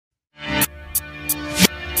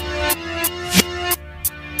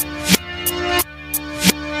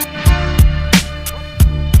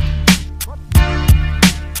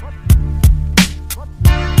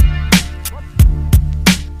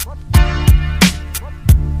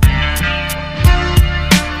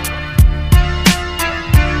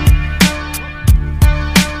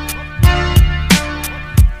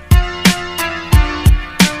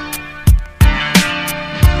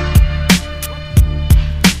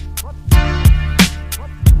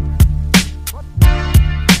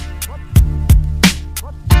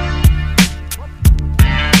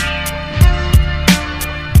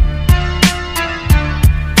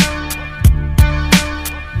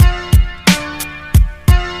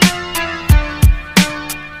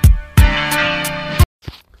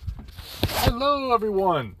Hello,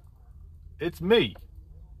 everyone. It's me,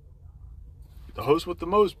 the host with the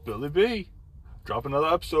most, Billy B. Drop another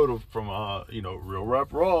episode from Real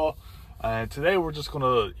Rap Raw. And today we're just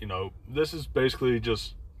gonna, this is basically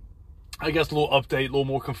just, I guess, a little update, a little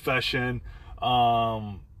more confession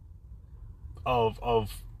of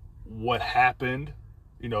what happened,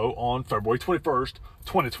 on February 21st,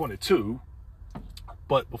 2022.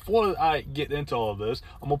 But before I get into all of this,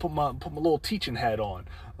 I'm going to put my little teaching hat on.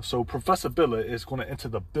 So Professor Billy is going to enter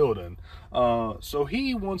the building. So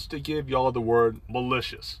he wants to give y'all the word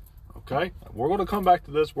malicious. Okay? We're going to come back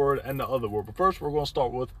to this word and the other word. But first, we're going to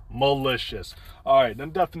start with malicious. All right, the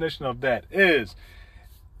definition of that is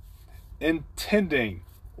intending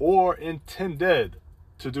or intended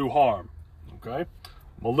to do harm. Okay?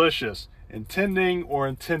 Malicious, intending or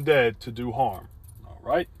intended to do harm. All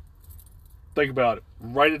right? Think about it.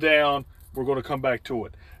 Write it down. We're going to come back to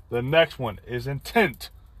it. The next one is intent.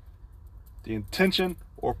 The intention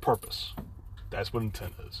or purpose. That's what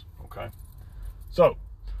intent is. Okay? So,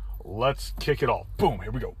 let's kick it off. Boom.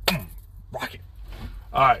 Here we go. Rock it.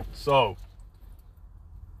 All right. So,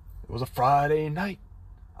 it was a Friday night.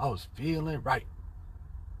 I was feeling right.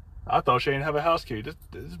 I thought she didn't have a house key. This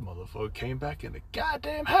motherfucker came back in the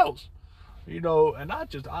goddamn house. And I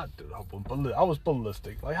was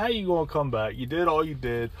ballistic. Like, how you gonna come back? You did all you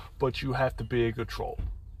did, but you have to be in control.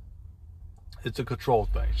 It's a control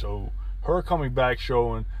thing. So her coming back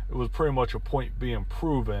showing it was pretty much a point being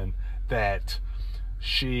proven that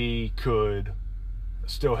she could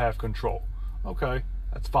still have control. Okay,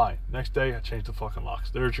 that's fine. Next day, I changed the fucking locks.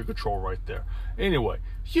 There's your control right there. Anyway,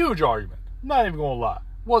 huge argument. Not even gonna lie.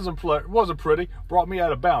 Wasn't pretty. Brought me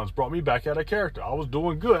out of bounds. Brought me back out of character. I was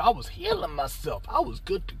doing good. I was healing myself. I was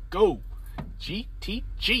good to go.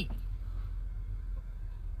 GTG.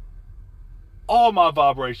 All my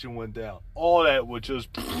vibration went down. All that was just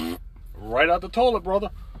right out the toilet,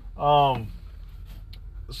 brother.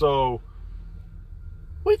 So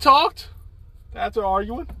we talked after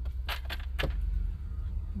arguing.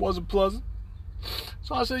 Wasn't pleasant.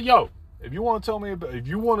 So I said, yo, if you want to tell me about, if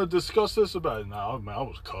you want to discuss this about it, nah, man, I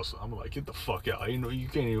was cussing. I'm like, get the fuck out. You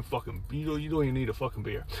can't even fucking, you don't even need a fucking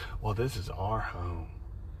beer. Well, this is our home.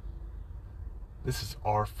 This is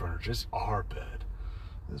our furniture. This is our bed.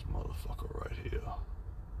 This motherfucker right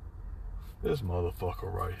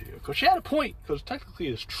here. Because she had a point, because technically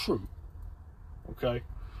it's true. Okay?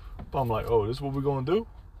 But I'm like, oh, this is what we're going to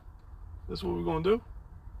do?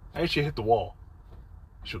 And she hit the wall.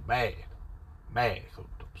 She was mad.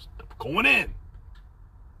 Going in,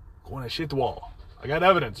 shit the wall. I got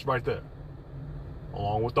evidence right there,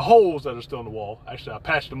 along with the holes that are still in the wall. Actually, I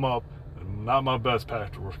patched them up. Not my best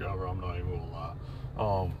patchwork ever. I'm not even gonna lie.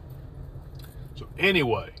 So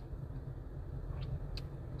anyway,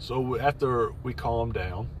 so after we calmed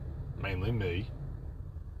down, mainly me,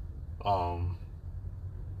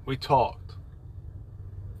 we talked.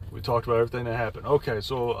 We talked about everything that happened. Okay,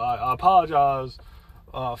 so I apologize,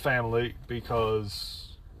 family, because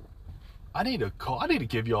I need to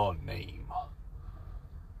give y'all a name.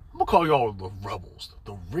 I'm gonna call y'all the Rebels.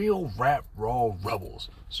 The Real Rap Raw Rebels.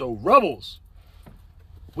 So, Rebels,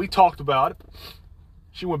 we talked about it.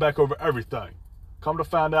 She went back over everything. Come to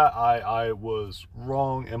find out, I was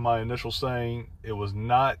wrong in my initial saying it was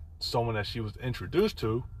not someone that she was introduced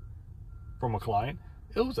to from a client.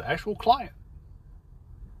 It was an actual client.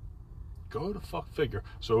 Go to fuck figure.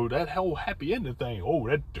 So that whole happy ending thing, it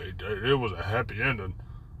was a happy ending.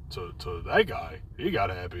 To that guy, he got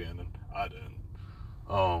a happy ending. I didn't.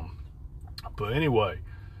 But anyway,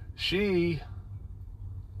 the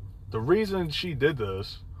reason she did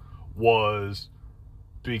this was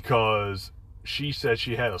because she said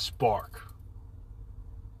she had a spark,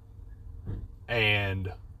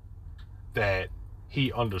 and that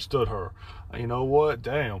he understood her. You know what?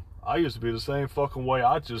 Damn, I used to be the same fucking way.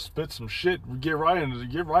 I just spit some shit, get right in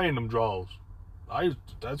them draws.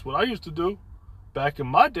 That's what I used to do. Back in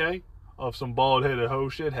my day of some bald-headed hoe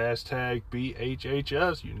shit, hashtag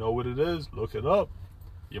BHHS, you know what it is, look it up.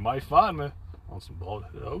 You might find me on some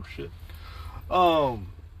bald-headed hoe shit.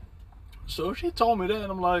 So she told me that,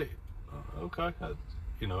 and I'm like, okay,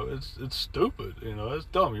 it's stupid, it's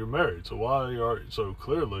dumb, you're married, so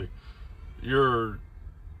clearly, you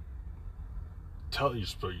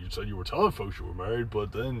said you were telling folks you were married,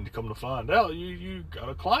 but then come to find out, you got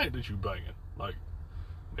a client that you banging, like,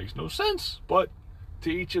 makes no sense, but to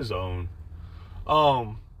each his own.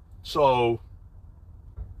 So,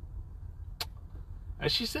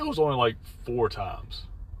 and she said it was only like 4 times.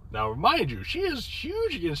 Now, remind you, she is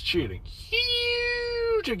huge against cheating.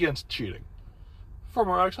 From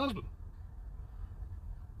her ex-husband.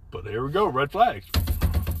 But here we go, red flags.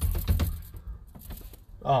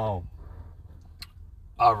 I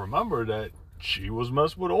remember that she was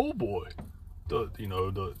messing with old boy.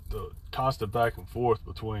 The constant back and forth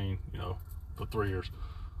between, for 3 years.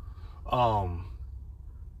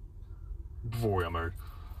 Before we got married.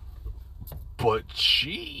 But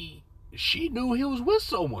she knew he was with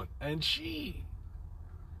someone, and she,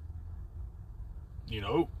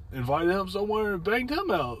 invited him somewhere and banged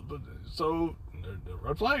him out. But so the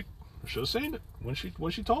red flag. I should have seen it when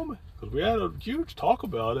she told me, because we had a huge talk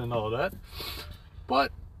about it and all that.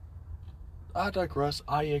 But I digress.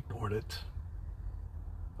 I ignored it.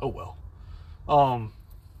 Oh well.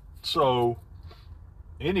 So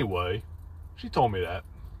anyway, she told me that.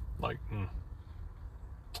 Like,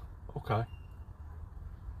 okay.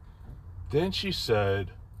 Then she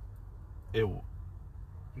said,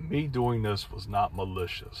 me doing this was not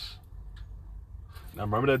malicious. Now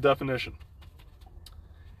remember that definition.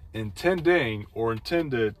 Intending or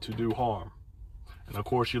intended to do harm. And of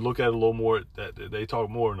course, you look at it a little more, that they talk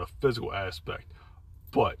more in a physical aspect.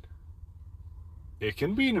 But it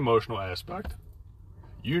can be an emotional aspect.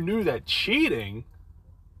 You knew that cheating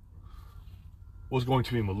was going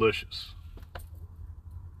to be malicious.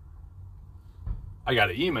 I got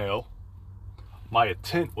an email. My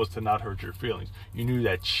intent was to not hurt your feelings. You knew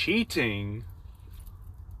that cheating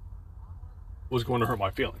was going to hurt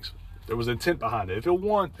my feelings. There was intent behind it.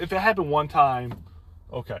 If it happened one time,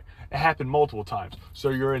 okay. It happened multiple times. So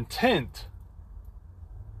your intent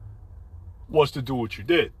was to do what you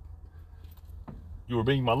did. You were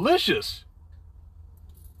being malicious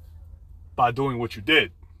by doing what you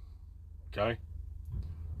did. Okay?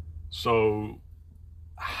 So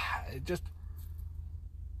it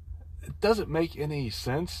doesn't make any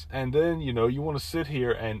sense. And then, you want to sit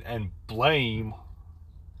here and blame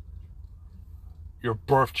your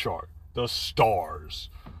birth chart, the stars,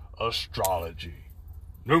 astrology,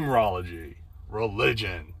 numerology,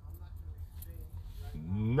 religion.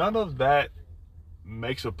 None of that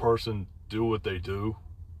makes a person do what they do.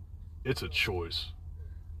 It's a choice.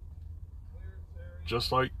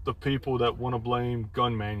 Just like the people that want to blame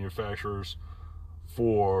gun manufacturers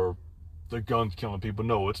for the guns killing people.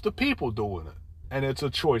 No, it's the people doing it. And it's a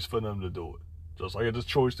choice for them to do it. Just like it's a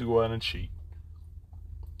choice to go out and cheat.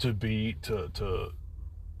 To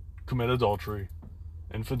commit adultery,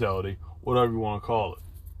 infidelity, whatever you want to call it.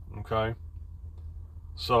 Okay?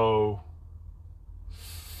 So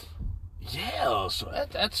yeah, so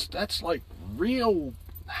that's like real.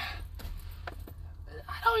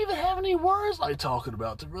 I don't even have any words like talking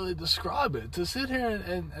about to really describe it. To sit here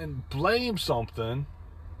and blame something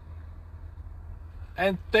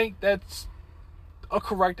and think that's a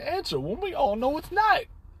correct answer when we all know it's not.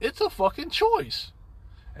 It's a fucking choice.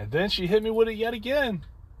 And then she hit me with it yet again.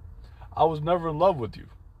 I was never in love with you.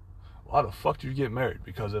 Why the fuck did you get married?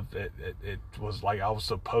 Because if it was like I was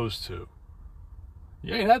supposed to.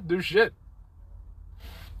 You ain't had to do shit.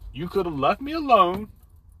 You could have left me alone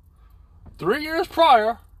 3 years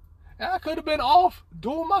prior, and I could have been off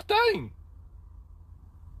doing my thing.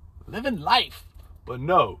 Living life. But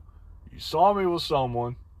no, you saw me with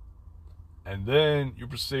someone, and then you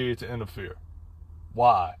proceeded to interfere.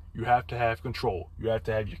 Why? You have to have control. You have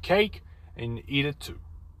to have your cake and eat it too.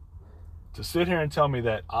 To sit here and tell me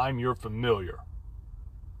that I'm your familiar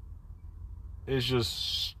is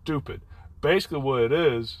just stupid. Basically what it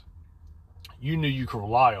is, you knew you could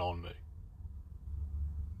rely on me.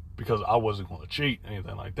 Because I wasn't going to cheat,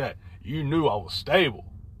 anything like that. You knew I was stable.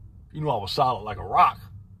 You knew I was solid like a rock.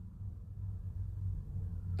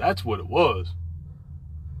 That's what it was.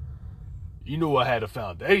 You knew I had a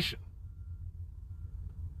foundation.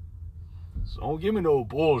 So don't give me no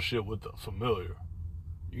bullshit with the familiar.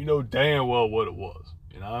 You know damn well what it was.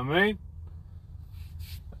 You know what I mean?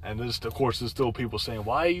 And this, of course, there's still people saying,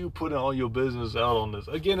 why are you putting all your business out on this?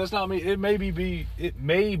 Again, it's not me. It may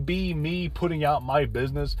be me putting out my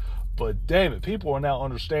business, but damn it, people are now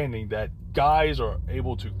understanding that guys are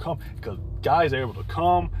able to come, because guys are able to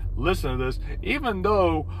come, listen to this, even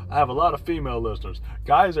though I have a lot of female listeners.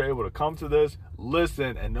 Guys are able to come to this,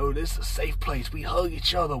 listen, and know this is a safe place. We hug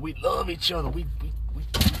each other. We love each other.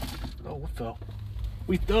 Oh, what fell?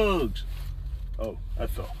 We thugs. Oh, that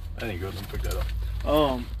fell. That ain't good. Let me pick that up.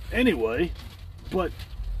 Anyway, but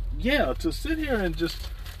yeah, to sit here and just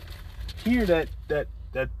hear that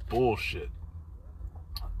bullshit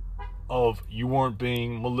of you weren't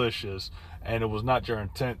being malicious and it was not your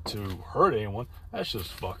intent to hurt anyone, that's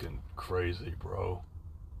just fucking crazy, bro.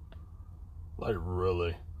 Like,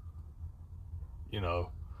 really, you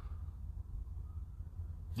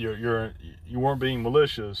weren't being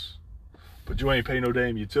malicious, but you ain't paid no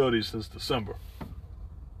damn utilities since December.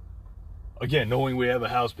 Again, knowing we have a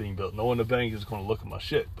house being built, knowing the bank is going to look at my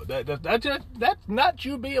shit. But that's not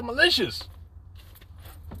you being malicious.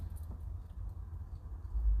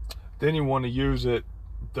 Then you want to use it,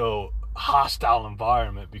 the hostile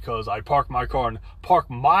environment, because I park my car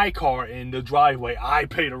in the driveway I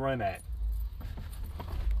pay to rent at.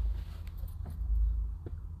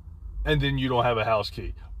 And then you don't have a house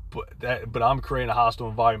key. But I'm creating a hostile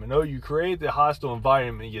environment. No, you created the hostile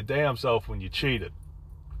environment your damn self when you cheated.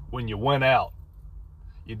 When you went out.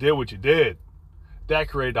 You did what you did. That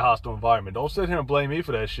created a hostile environment. Don't sit here and blame me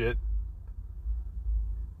for that shit.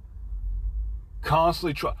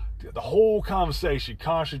 Constantly try, the whole conversation,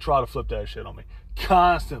 constantly try to flip that shit on me.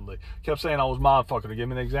 Constantly. Kept saying I was mind fucking. To give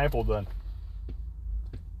me an example then.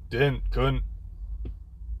 Couldn't.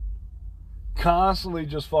 Constantly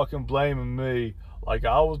just fucking blaming me like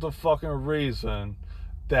I was the fucking reason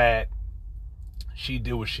that she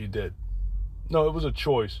did what she did. No, it was a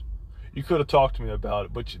choice. You could have talked to me about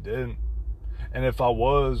it, but you didn't. And if I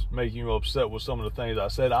was making you upset with some of the things I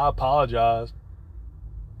said, I apologized.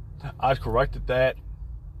 I corrected that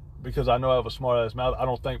because I know I have a smart ass mouth. I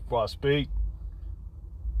don't think before I speak.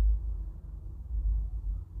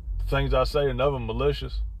 The things I say are never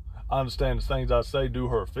malicious. I understand the things I say do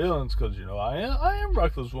hurt feelings because, you know, I am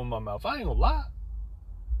reckless with my mouth. I ain't gonna lie.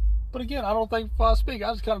 But again, I don't think before I speak.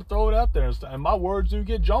 I just kind of throw it out there. And my words do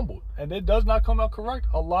get jumbled. And it does not come out correct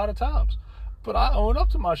a lot of times. But I own up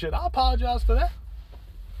to my shit. I apologize for that.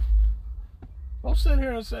 Don't sit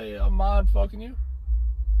here and say I'm mind fucking you.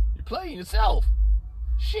 You're playing yourself.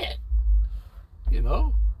 Shit. You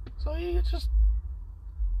know? So it's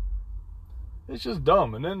just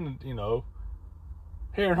dumb. And then, you know,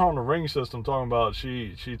 hearing her on the ring system talking about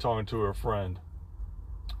she talking to her friend.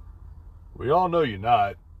 We all know you're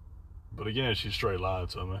not. But again, she's straight lying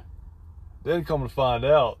to me. Then come to find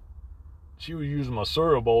out, she was using my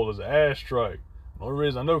cereal bowl as an ashtray. The only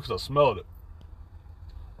reason I know because I smelled it.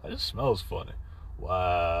 It just smells funny.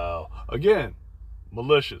 Wow. Again,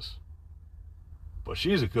 malicious. But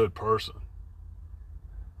she's a good person.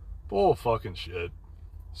 Bull fucking shit.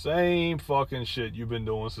 Same fucking shit you've been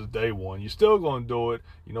doing since day one. You're still gonna do it.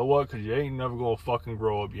 You know what? Because you ain't never gonna fucking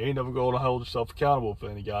grow up. You ain't never gonna hold yourself accountable for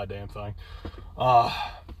any goddamn thing.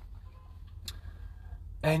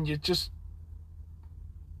 And you just,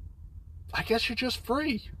 I guess you're just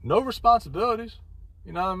free. No responsibilities.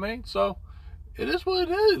 You know what I mean? So, it is what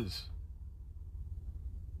it is.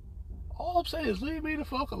 All I'm saying is leave me the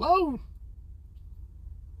fuck alone.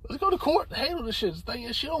 Let's go to court and handle this shit. The thing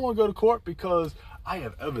is, she don't want to go to court because I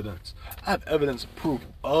have evidence. I have evidence proof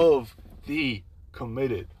of the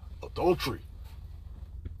committed adultery.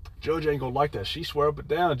 Judge ain't gonna like that. She swear up and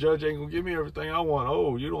down. Judge ain't gonna give me everything I want.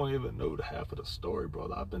 Oh, you don't even know the half of the story,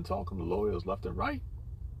 brother. I've been talking to lawyers left and right.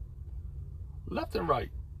 Left and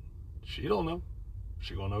right. She don't know.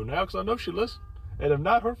 She gonna know now because I know she listen. And if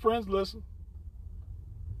not, her friends listen.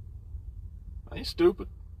 I ain't stupid.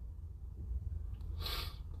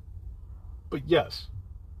 But yes,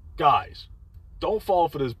 guys, don't fall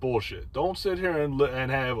for this bullshit. Don't sit here and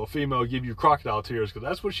have a female give you crocodile tears because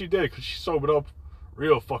that's what she did because she sobered up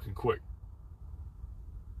real fucking quick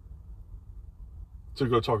to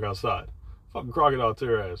go talk outside. Fucking crocodile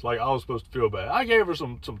tear ass. Like I was supposed to feel bad. I gave her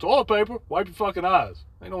some toilet paper. Wipe your fucking eyes.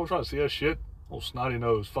 Ain't no one trying to see that shit. Old snotty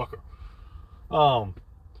nose fucker.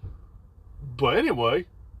 But anyway.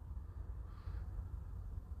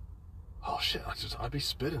 Oh shit, I'd be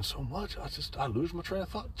spitting so much. I lose my train of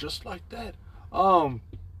thought just like that.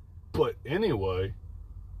 But anyway.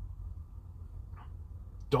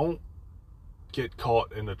 Don't get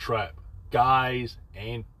caught in the trap, guys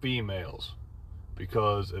and females,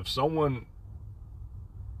 because if someone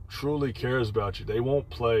truly cares about you, they won't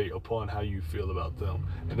play upon how you feel about them.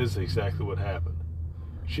 And this is exactly what happened.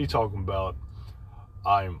 She talking about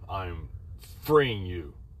I'm freeing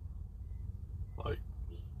you. Like,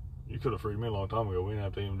 you could have freed me a long time ago. We didn't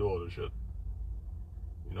have to even do all this shit.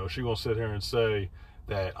 You know, she gonna sit here and say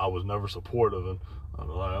that I was never supportive, and I'm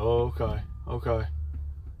like, oh, okay.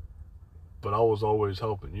 But I was always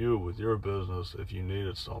helping you with your business if you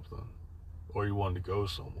needed something or you wanted to go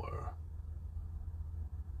somewhere.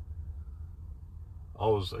 I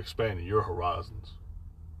was expanding your horizons.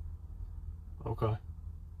 Okay.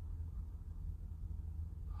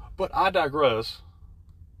 But I digress.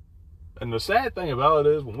 And the sad thing about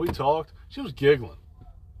it is when we talked, she was giggling.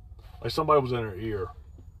 Like somebody was in her ear.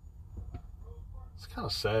 It's kind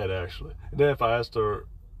of sad, actually. And then if I asked her,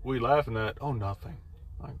 what are you laughing at? Oh, nothing.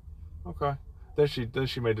 Like, okay. Then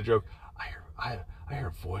she made the joke. I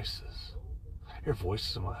hear voices. I hear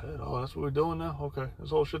voices in my head. Oh, that's what we're doing now? Okay.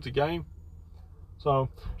 This whole shit's a game. So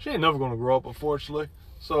she ain't never gonna grow up, unfortunately.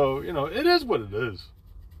 So, you know, it is what it is.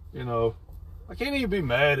 You know, I can't even be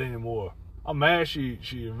mad anymore. I'm mad she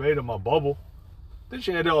invaded my bubble. Then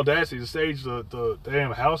she had the audacity to stage the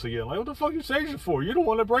damn house again. Like, what the fuck you staging for? You're the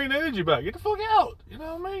one that bring the energy back. Get the fuck out. You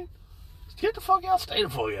know what I mean? Just get the fuck out. Stay the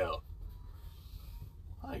fuck out.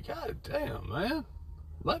 Like, god damn, man.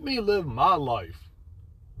 Let me live my life.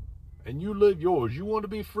 And you live yours. You want to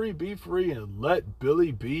be free, and let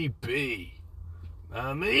Billy B be. Know what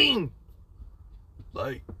I mean?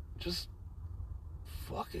 Like, just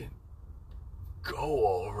fucking go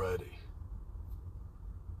already.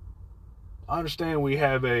 I understand we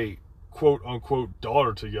have a quote-unquote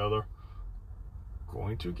daughter together.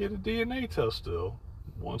 Going to get a DNA test still.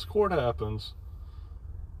 Once court happens.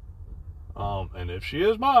 And if she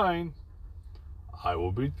is mine, I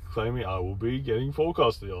will be getting full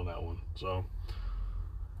custody on that one. So,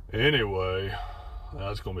 anyway,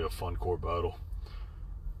 that's going to be a fun court battle.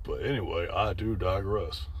 But anyway, I do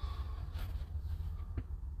digress.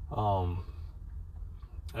 And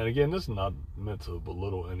again, this is not meant to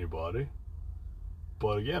belittle anybody.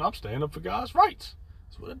 But again, I'm standing up for guys' rights.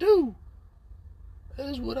 That's what I do. That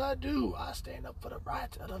is what I do. I stand up for the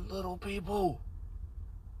rights of the little people.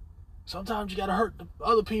 Sometimes you gotta hurt the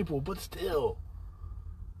other people, but still.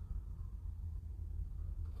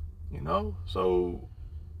 You know? So,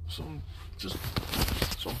 some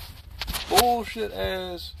bullshit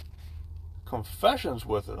ass confessions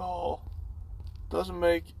with it all doesn't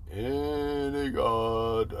make any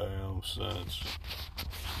goddamn sense.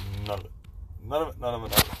 None of it. None of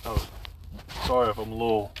it. Sorry if I'm a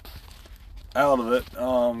little out of it.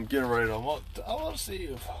 Getting ready to. I want to see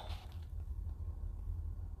if.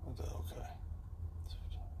 Okay.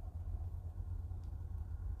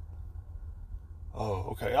 Oh,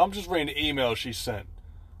 okay. I'm just reading the email she sent.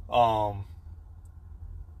 Talk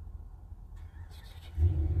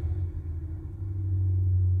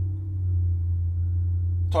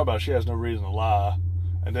about she has no reason to lie.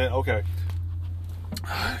 And then, okay.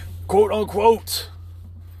 Quote unquote,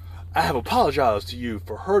 I have apologized to you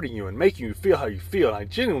for hurting you and making you feel how you feel, and I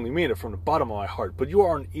genuinely mean it from the bottom of my heart, but you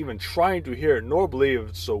aren't even trying to hear it nor believe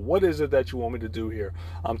it, so what is it that you want me to do here?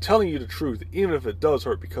 I'm telling you the truth, even if it does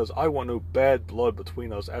hurt, because I want no bad blood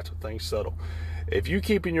between us after things settle. If you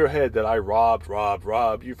keep in your head that I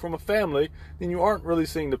robbed you from a family, then you aren't really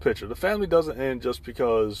seeing the picture. The family doesn't end just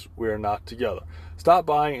because we're not together. Stop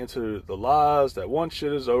buying into the lies that one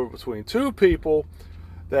shit is over between two people,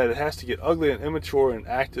 that it has to get ugly and immature and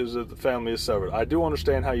act as if the family is severed. I do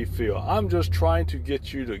understand how you feel. I'm just trying to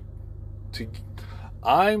get you to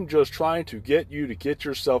get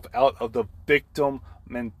yourself out of the victim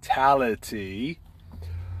mentality.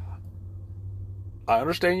 I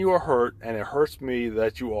understand you are hurt, and it hurts me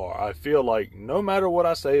that you are. I feel like no matter what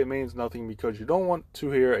I say, it means nothing because you don't want to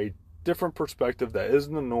hear a different perspective that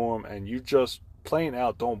isn't the norm, and you just plain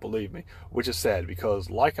out don't believe me, which is sad because,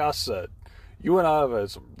 like I said, you and I have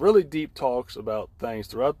had some really deep talks about things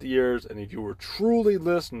throughout the years, and if you were truly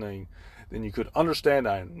listening, then you could understand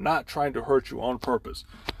I am not trying to hurt you on purpose.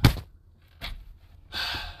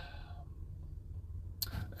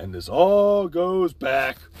 And this all goes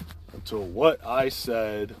back to what I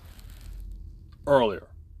said earlier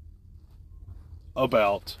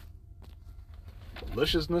about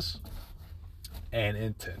maliciousness and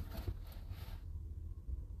intent.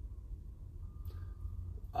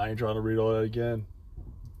 I ain't trying to read all that again.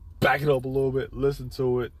 Back it up a little bit. Listen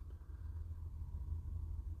to it.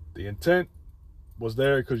 The intent was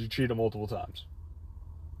there because you cheated multiple times.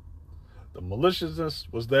 The maliciousness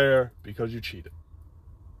was there because you cheated.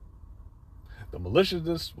 The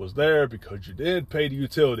maliciousness was there because you didn't pay the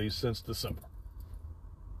utilities since December.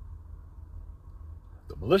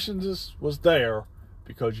 The maliciousness was there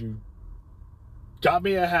because you got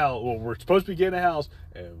me a house, or we're supposed to be getting a house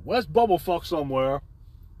in West Bubblefuck somewhere,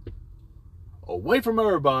 away from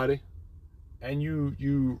everybody, and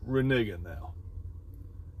you reneging now.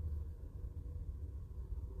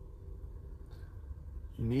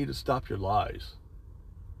 You need to stop your lies.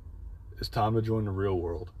 It's time to join the real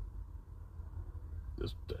world.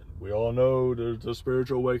 We all know there's a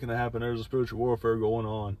spiritual awakening to happen. There's a spiritual warfare going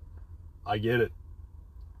on. I get it.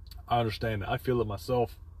 I understand it. I feel it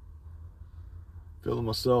myself. But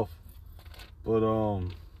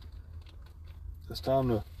it's time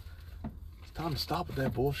to stop with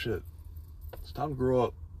that bullshit. It's time to grow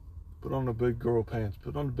up. Put on the big girl pants.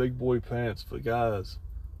 Put on the big boy pants for guys.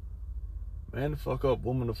 Man the fuck up,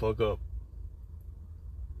 woman the fuck up.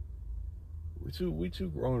 We too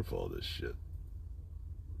grown for all this shit.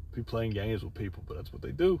 Be playing games with people, but that's what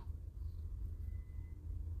they do.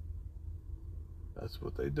 That's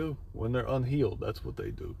what they do. When they're unhealed, that's what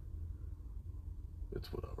they do.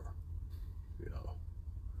 It's whatever. You know.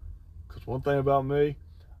 Because one thing about me,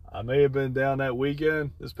 I may have been down that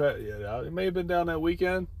weekend. I may have been down that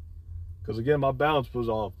weekend. Because again, my balance was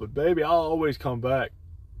off. But baby, I'll always come back.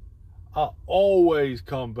 I'll always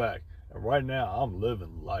come back. And right now, I'm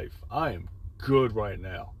living life. I am good right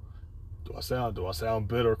now. Do I sound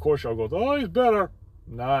bitter? Of course y'all go, oh, he's better.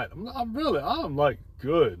 Not. I'm like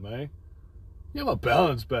good, man. You have a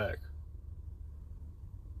balance back.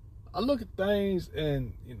 I look at things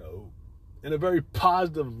in a very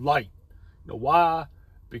positive light. You know why?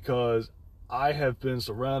 Because I have been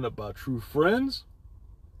surrounded by true friends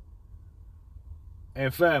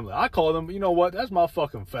and family. I call them, you know what? That's my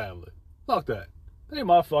fucking family. Fuck that. They ain't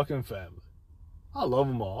my fucking family. I love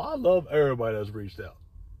them all. I love everybody that's reached out.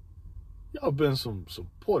 Y'all been some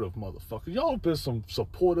supportive motherfuckers. Y'all been some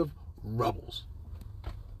supportive rebels.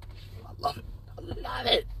 I love it. I love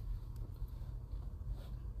it.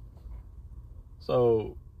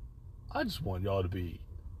 So, I just want y'all to be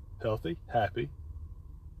healthy, happy,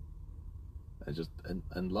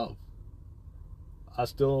 and love. I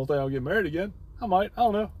still don't think I'll get married again. I might. I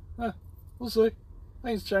don't know. We'll see.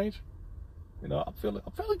 Things change. You know, I'm feeling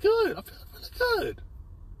good. I'm feeling really good.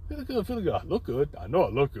 Feeling good. I look good. I know I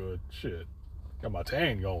look good. Shit. Got my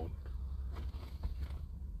tan going.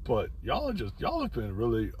 But y'all have been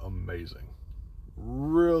really amazing.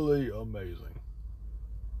 Really amazing.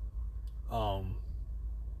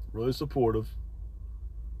 Really supportive.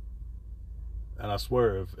 And I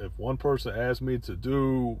swear, if one person asked me to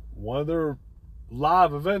do one of their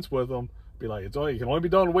live events with them, be like, it can only be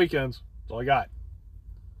done on weekends. That's all I got.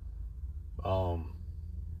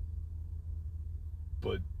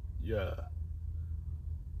 But yeah,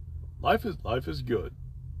 life is good.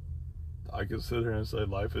 I can sit here and say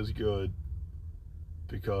life is good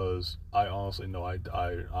because I honestly know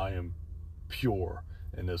I am pure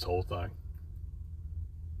in this whole thing.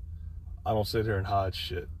 I don't sit here and hide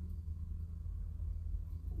shit.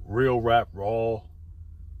 Real rap raw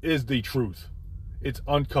is the truth. It's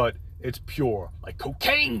uncut. It's pure, like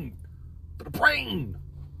cocaine for the brain.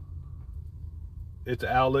 It's an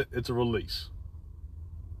outlet. It's a release.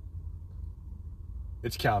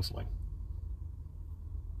 It's counseling.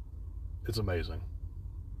 It's amazing.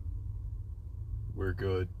 We're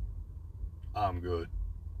good. I'm good.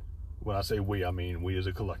 When I say we, I mean we as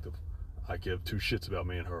a collective. I give two shits about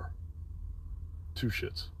me and her. Two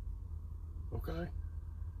shits. Okay?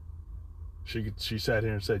 She sat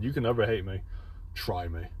here and said, you can never hate me. Try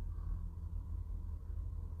me.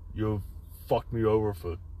 You've fucked me over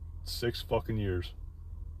for 6 fucking years.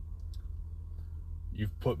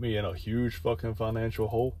 You've put me in a huge fucking financial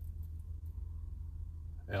hole.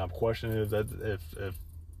 And I'm questioning if that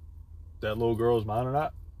little girl is mine or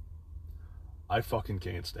not. I fucking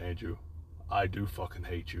can't stand you. I do fucking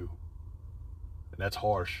hate you. And that's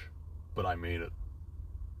harsh, but I mean it.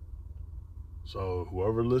 So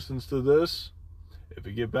whoever listens to this, if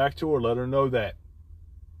you get back to her, let her know that.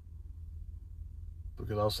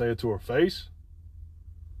 Because I'll say it to her face.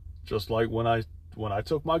 Just like when I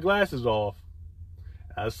took my glasses off,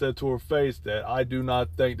 I said to her face that I do not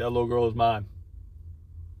think that little girl is mine.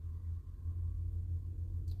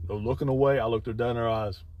 No looking away, I looked her down in her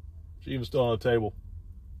eyes. She even stood on the table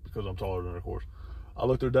because I'm taller than her, of course. I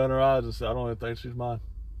looked her down in her eyes and said, I don't even think she's mine.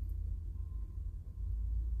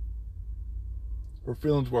 Her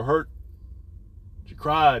feelings were hurt. She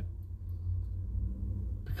cried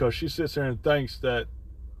because she sits there and thinks that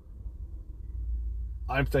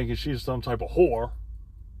I'm thinking she's some type of whore.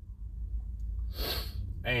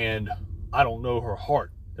 And I don't know her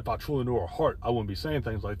heart. If I truly knew her heart, I wouldn't be saying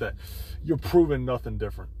things like that. You're proving nothing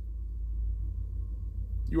different.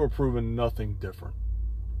 You are proving nothing different.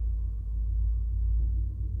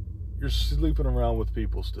 You're sleeping around with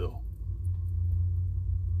people still.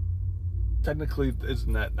 Technically,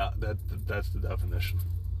 isn't that not that's the definition?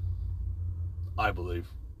 I believe.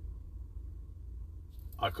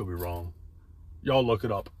 I could be wrong. Y'all look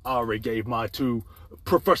it up. I already gave my 2.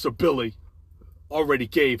 Professor Billy already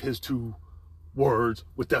gave his 2 words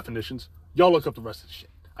with definitions. Y'all look up the rest of the shit.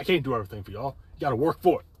 I can't do everything for y'all. You gotta work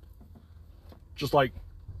for it. Just like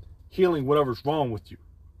healing whatever's wrong with you.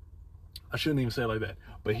 I shouldn't even say it like that.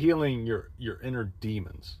 But healing your inner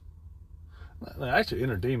demons. Actually,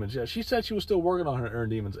 inner demons. Yeah, she said she was still working on her inner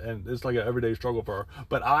demons, and it's like an everyday struggle for her.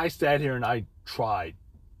 But I sat here and I tried.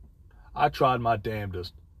 I tried my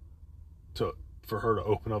damnedest for her to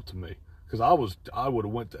open up to me, because I would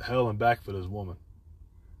have went to hell and back for this woman.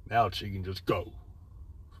 Now she can just go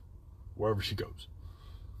wherever she goes.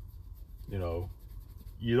 You know,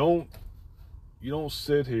 you don't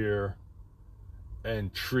sit here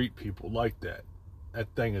and treat people like that. That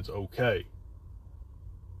thing is okay.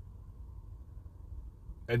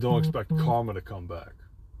 And don't expect karma to come back.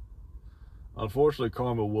 Unfortunately,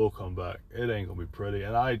 karma will come back. It ain't gonna be pretty.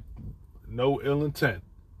 And no ill intent.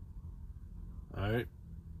 Alright?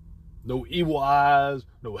 No evil eyes,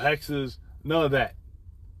 no hexes, none of that.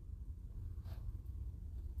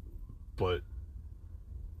 But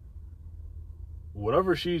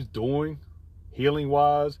whatever she's doing, healing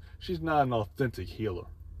wise, she's not an authentic healer.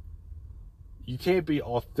 You can't be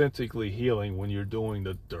authentically healing when you're doing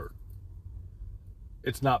the dirt.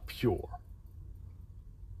 It's not pure.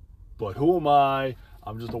 But who am I?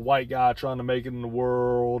 I'm just a white guy trying to make it in the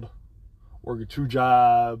world, working 2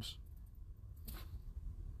 jobs.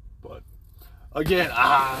 But again,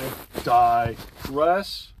 I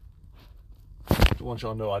digress. I want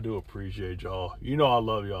y'all to know I do appreciate y'all. You know I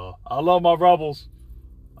love y'all. I love my rebels.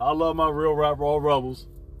 I love my real rap raw rebels.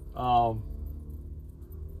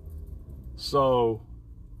 So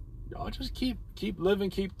y'all just keep living,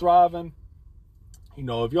 keep thriving. You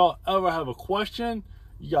know, if y'all ever have a question,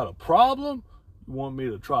 you got a problem, you want me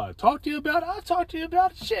to try to talk to you about it, I'll talk to you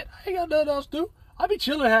about it. Shit, I ain't got nothing else to do. I be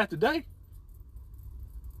chilling half the day.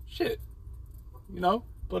 Shit. You know?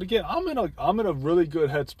 But again, I'm in a really good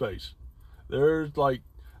headspace. There's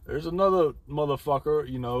another motherfucker,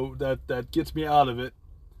 you know, that gets me out of it.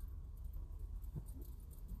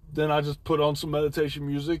 Then I just put on some meditation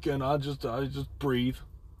music and I just breathe,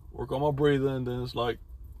 work on my breathing, and then it's like,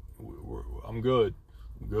 I'm good.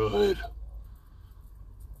 I'm good.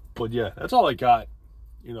 But yeah, that's all I got.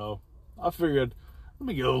 You know, I figured, let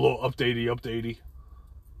me get a little updatey,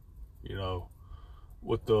 you know,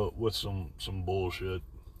 with some bullshit.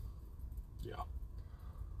 Yeah.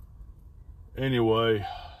 Anyway,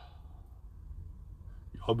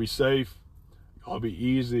 y'all be safe. Y'all be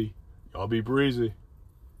easy. Y'all be breezy.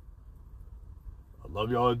 I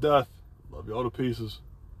love y'all to death. Love y'all to pieces.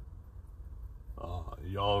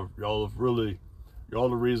 Y'all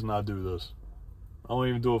the reason I do this. I don't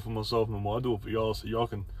even do it for myself no more. I do it for y'all so y'all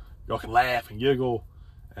can laugh and giggle,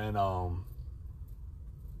 and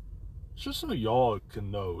just so y'all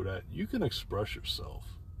can know that you can express yourself.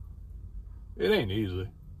 It ain't easy,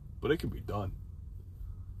 but it can be done.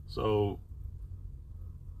 So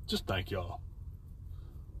just thank y'all.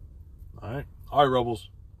 All right, rebels.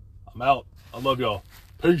 I'm out. I love y'all.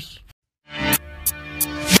 Peace.